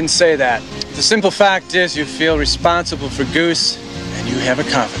 No. I didn't say that. The simple fact is you feel responsible for Goose, and you have a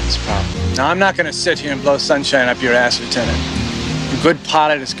confidence problem. Now, I'm not going to sit here and blow sunshine up your ass, Lieutenant. A good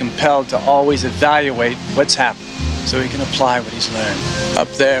pilot is compelled to always evaluate what's happened so he can apply what he's learned. Up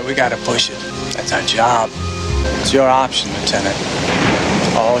there, we got to push it. That's our job. It's your option, Lieutenant.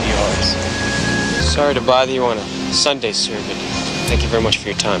 It's all yours. Sorry to bother you on a Sunday, sir, but thank you very much for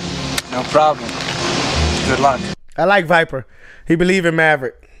your time. No problem. Good luck. I like Viper. He believe in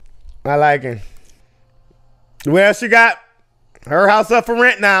Maverick. I like him. Well, she got her house up for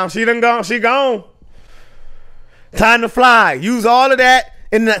rent now. She done gone. She gone. Time to fly. Use all of that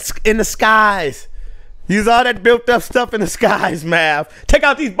in the skies. Use all that built up stuff in the skies, Mav. Take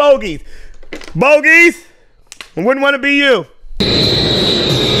out these bogeys. Bogeys. I wouldn't want to be you.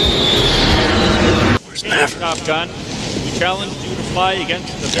 Where's Maverick? Top Gun. We challenge you to fly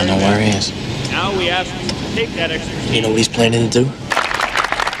against the Don't know where he is. Now we ask you to take that extra. You know what he's planning to do?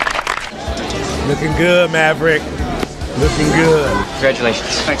 Looking good, Maverick. Looking good.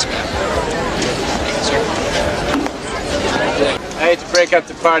 Congratulations. Thanks, man. I hate to break up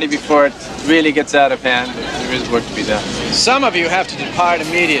the party before it really gets out of hand, but there is work to be done. Some of you have to depart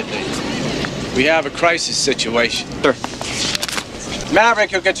immediately. We have a crisis situation. Sure.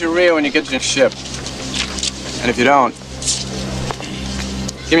 Maverick, you'll get your rear when you get to the ship. And if you don't,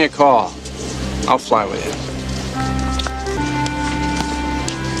 give me a call. I'll fly with you.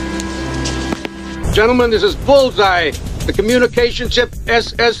 Gentlemen, this is Bullseye. The communication ship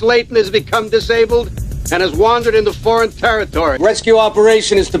SS Layton has become disabled and has wandered into foreign territory. Rescue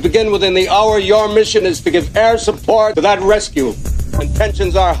operation is to begin within the hour. Your mission is to give air support to that rescue. And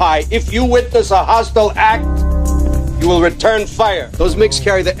tensions are high. If you witness a hostile act, you will return fire. Those MiGs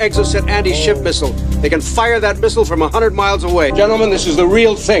carry the Exocet anti-ship missile. They can fire that missile from 100 miles away. Gentlemen, this is the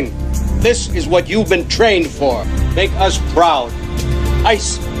real thing. This is what you've been trained for. Make us proud.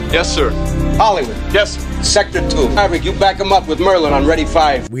 Ice. Yes, sir. Hollywood. Yes, sir. Sector 2. Maverick, you back him up with Merlin on Ready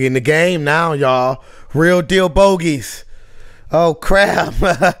 5. We in the game now, y'all. Real deal bogeys. Oh, crap.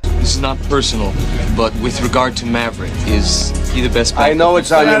 This is not personal, but with regard to Maverick, is he the best pilot? I know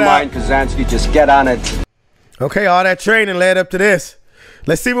it's on your mind, Kazansky. Just get on it. Okay, all that training led up to this.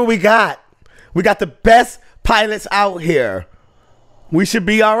 Let's see what we got. We got the best pilots out here. We should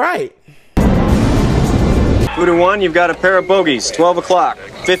be all right. Voodoo 1, you've got a pair of bogeys. 12 o'clock,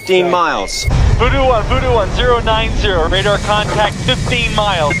 15 miles. Voodoo 1, 090. Radar contact 15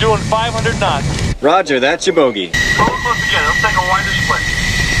 miles. We're doing 500 knots. Roger, that's your bogey. Both close together. Let's take a wider split.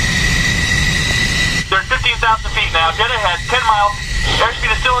 They're at 15,000 feet now. Dead ahead, 10 miles.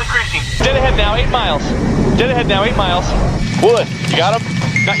 Airspeed is still increasing. Dead ahead now, 8 miles. Dead ahead now, 8 miles. Wood, you got them?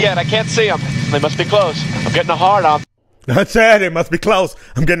 Not yet, I can't see them. They must be close. I'm getting a hard on. I said it must be close.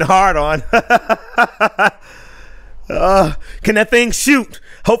 I'm getting hard on. Can that thing shoot?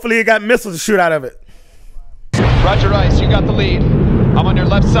 Hopefully it got missiles to shoot out of it. Roger, Ice, you got the lead. I'm on your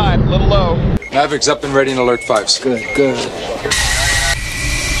left side, a little low. Maverick's up and ready in alert 5. Good, good.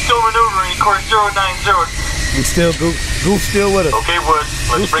 Still maneuvering, course 090. We still Goose still with us. Okay, Wood.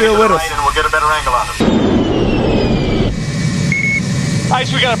 Let's Goose bring it still to the with us. right and we'll get a better angle on him.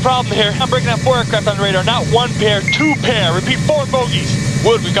 Ice, we got a problem here. I'm breaking out 4 aircraft on the radar. Not 1 pair, 2 pair. Repeat, 4 bogeys.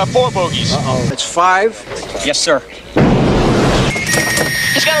 Wood, we've got 4 bogeys. Uh-oh. It's 5? Yes, sir.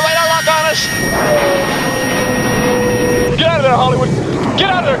 He's got a radar lock on us. out of there, Hollywood!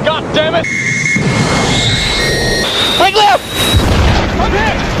 Get out of there, goddammit! Break left! I'm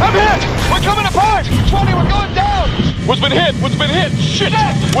hit! I'm hit! We're coming apart! 20, we're going down! What's been hit? What's been hit? Shit!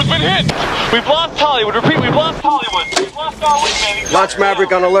 What's been hit? We've lost Hollywood. Repeat, we've lost Hollywood. We've lost our wingman. Launch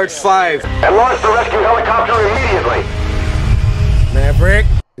Maverick on alert 5. And launch the rescue helicopter immediately. Maverick,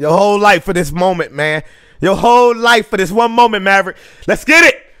 your whole life for this moment, man. Your whole life for this one moment, Maverick. Let's get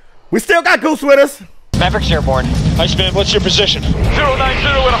it. We still got Goose with us. Mavericks airborne. Iceman, what's your position? 090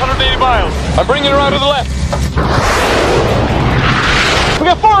 at 180 miles. I'm bringing her out to the left. We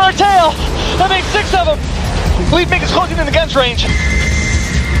got 4 on our tail. That makes 6 of them. Lead make is closing in the guns range.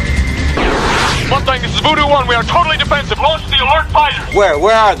 Mustang, this is Voodoo 1. We are totally defensive. Launch the alert fighter.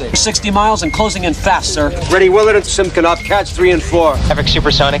 Where are they? 60 miles and closing in fast, sir. Ready, Willard and Simkin. I'll catch 3 and 4. Maverick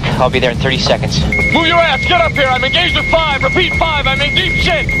supersonic. I'll be there in 30 seconds. Move your ass. Get up here. I'm engaged with 5. Repeat 5. I'm in deep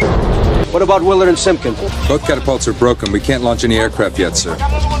shit. What about Willard and Simkin? Both catapults are broken. We can't launch any aircraft yet, sir.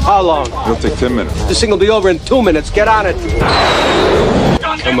 How long? It'll take 10 minutes. This thing will be over in 2 minutes. Get on it.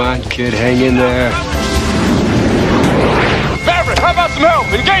 Come on, kid. Hang in there. Maverick, how about some help?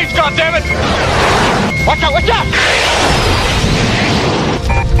 Engage, goddammit! Watch out, watch out!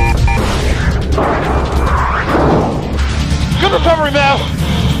 Good recovery, Mav.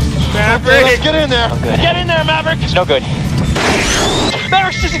 Maverick! Let's get in there. Get in there, Maverick! It's no good.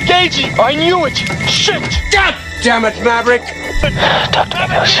 Maverick's disengaging! I knew it! Shit! God damn it, Maverick! Talk to me,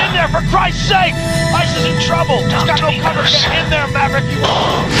 Goose. Get in there, for Christ's sake! Ice is in trouble! He's got no cover! Get in there, Maverick!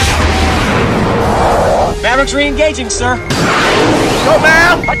 Maverick's re-engaging, sir. Go,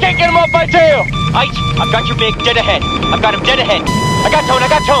 Mav! I can't get him off my tail! Ice, I've got your big dead ahead. I've got him dead ahead. I got tone, I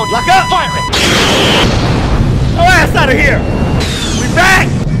got tone. Lock up! Fire it! Go ass out of here! We back!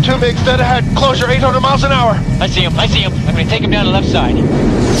 2 MiGs dead ahead. Closure 800 miles an hour. I see him, I see him. I'm gonna take him down the left side.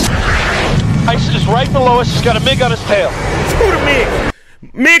 Ice is right below us. He's got a MiG on his tail. Who the MiG?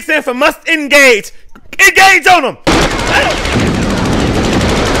 MiG stand for must engage. Engage on him!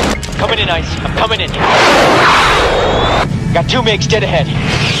 Coming in, Ice. I'm coming in. Got 2 MiGs dead ahead.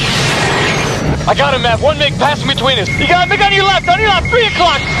 I got him, Mav. 1 MiG passing between us. You got a MiG on your left. 3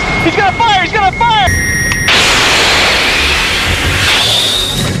 o'clock. He's gonna fire. He's gonna fire.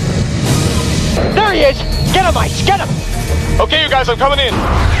 There he is. Get him, Ice. Get him. Okay, you guys, I'm coming in.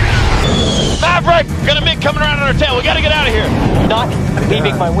 Maverick, got a MiG coming around on our tail. We gotta get out of here. Not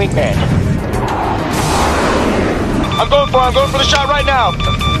leaving my wingman. I'm going for the shot right now.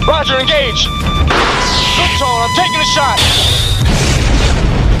 Roger, engage. Good tone, I'm taking the shot.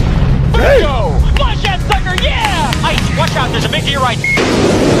 Let's go. Flush that sucker, yeah! Ice, watch out, there's a MiG to your right.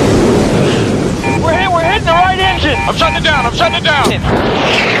 We're hitting the right engine. I'm shutting it down,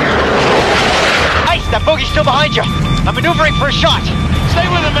 Ice, that bogey's still behind you. I'm maneuvering for a shot. Stay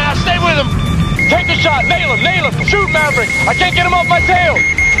with him, Mav, stay with him. Take the shot, nail him. Shoot, Maverick. I can't get him off my tail.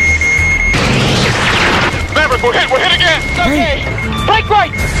 Maverick, we're hit again. Okay, break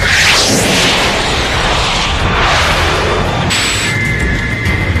right.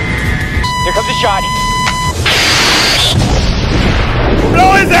 Here comes the shot.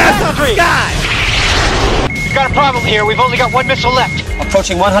 Blow his ass up the sky! We've got a problem here. We've only got 1 missile left.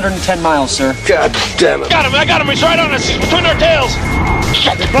 Approaching 110 miles, sir. God damn it. I got him. He's right on us. He's between our tails.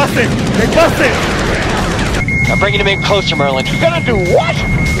 They busted! I'm bringing him in closer, Merlin. He's gonna do what?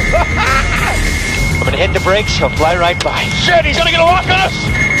 I'm gonna hit the brakes. He'll fly right by. Shit, he's gonna get a lock on us.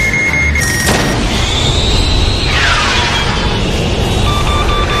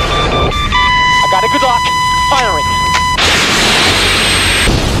 I got a good lock. Firing.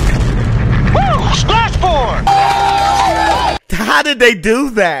 Woo! Splashboard! How did they do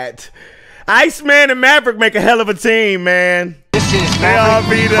that? Iceman and Maverick make a hell of a team, man. This is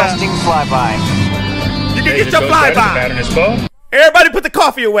Maverick requesting flyby. You can get your flyby. Everybody put the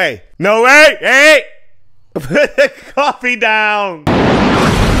coffee away. No way. Hey. Put the coffee down.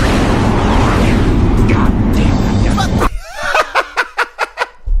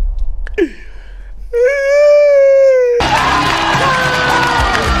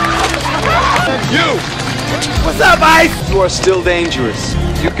 What's up, Ice? You are still dangerous.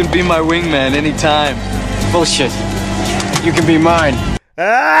 You can be my wingman anytime. Bullshit. You can be mine.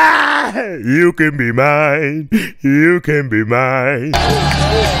 Ah, you can be mine. You can be mine.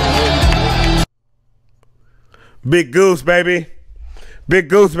 Big Goose, baby. Big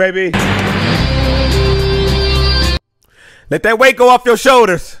Goose, baby. Let that weight go off your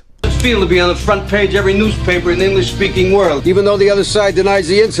shoulders. It's feel to be on the front page of every newspaper in the English-speaking world. Even though the other side denies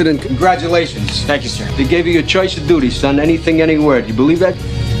the incident, congratulations. Thank you, sir. They gave you your choice of duty, son. Anything, anywhere. Do you believe that?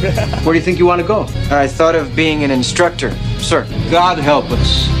 Where do you think you want to go? I thought of being an instructor, sir. God help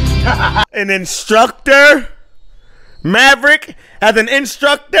us. An instructor? Maverick as an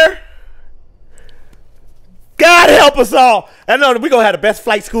instructor. God help us all. I know we're going to have the best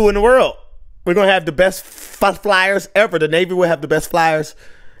flight school in the world. We're going to have the best flyers ever. The Navy will have the best flyers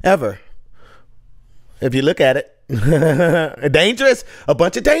ever. If you look at it. Dangerous. A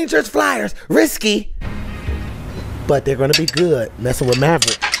bunch of dangerous flyers. Risky. But they're going to be good. Messing with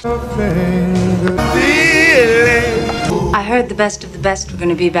Maverick. I heard the best of the best were going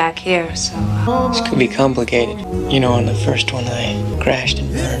to be back here, so... This could be complicated. You know, on the first one, I crashed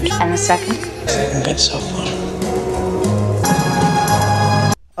and burned. And the second? Didn't get so far.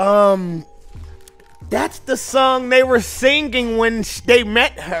 That's the song they were singing when they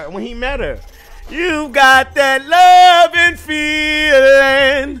met her, when he met her. You got that love and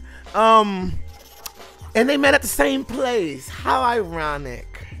feeling. And they met at the same place. How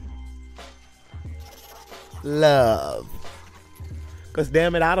ironic. Love. Because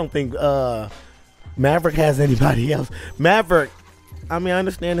damn it, I don't think Maverick has anybody else. Maverick, I mean, I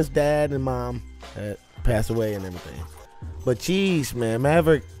understand his dad and mom had passed away and everything. But geez, man,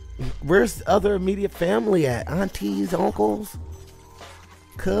 Maverick, where's other immediate family at? Aunties, uncles,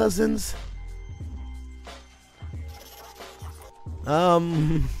 cousins?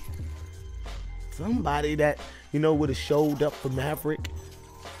 Somebody that, you know, would have showed up for Maverick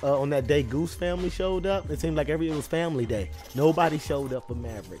on that day Goose family showed up. It seemed like it was family day. Nobody showed up for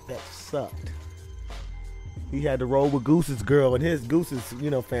Maverick. That sucked. He had to roll with Goose's girl and Goose's, you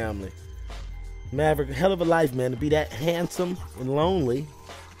know, family. Maverick, hell of a life, man, to be that handsome and lonely.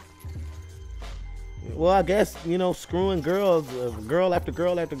 Well, I guess, you know, screwing girls, girl after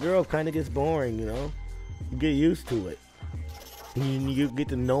girl after girl kind of gets boring, you know. You get used to it. You get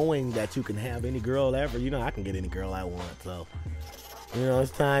to knowing that you can have any girl ever. You know, I can get any girl I want, so. You know,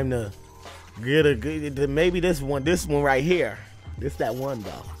 it's time to get a good, maybe this one right here. This that one,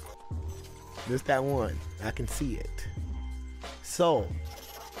 though. This that one. I can see it. So,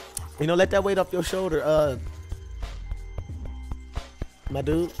 you know, let that weight off your shoulder, my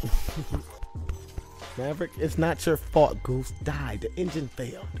dude. Maverick, it's not your fault Goose died. The engine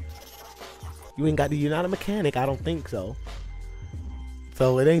failed. You're not a mechanic. I don't think so.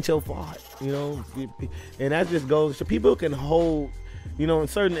 So it ain't your fault, you know. And that just goes to people can hold, you know, in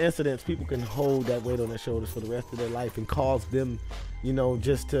certain incidents, people can hold that weight on their shoulders for the rest of their life and cause them, you know,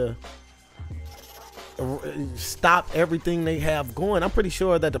 just to stop everything they have going. I'm pretty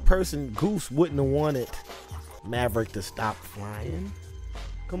sure that the person, Goose, wouldn't have wanted Maverick to stop flying.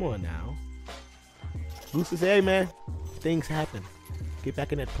 Come on now. Goose says, hey man, things happen. Get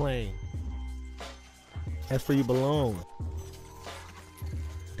back in that plane. That's where you belong.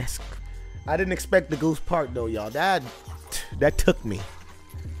 I didn't expect the Goose part though, y'all. That took me.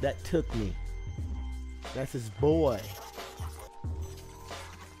 That took me. That's his boy.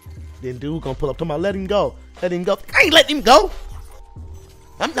 Then dude gonna pull up to my, let him go. Let him go. I ain't letting him go.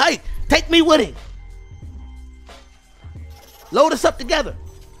 I'm like, take me with him. Load us up together.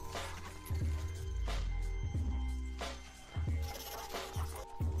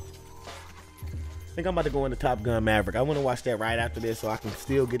 I think I'm about to go into Top Gun Maverick. I want to watch that right after this so I can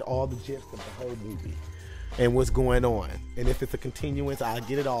still get all the gist of the whole movie and what's going on. And if it's a continuance, I'll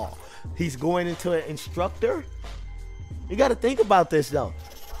get it all. He's going into an instructor. You got to think about this, though.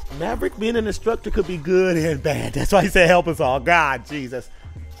 Maverick being an instructor could be good and bad. That's why he said help us all. God, Jesus.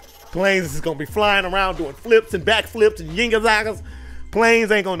 Planes is going to be flying around doing flips and backflips and yinga-zagas.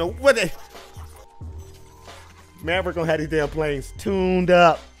 Planes ain't going to know what they... Maverick going to have these damn planes tuned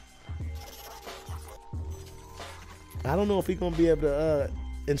up. I don't know if he's going to be able to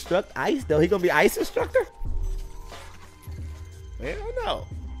instruct ice, though. He going to be ice instructor? I don't know.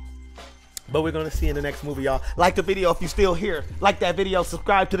 But we're going to see in the next movie, y'all. Like the video if you're still here. Like that video.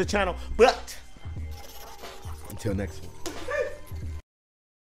 Subscribe to the channel. But until next one.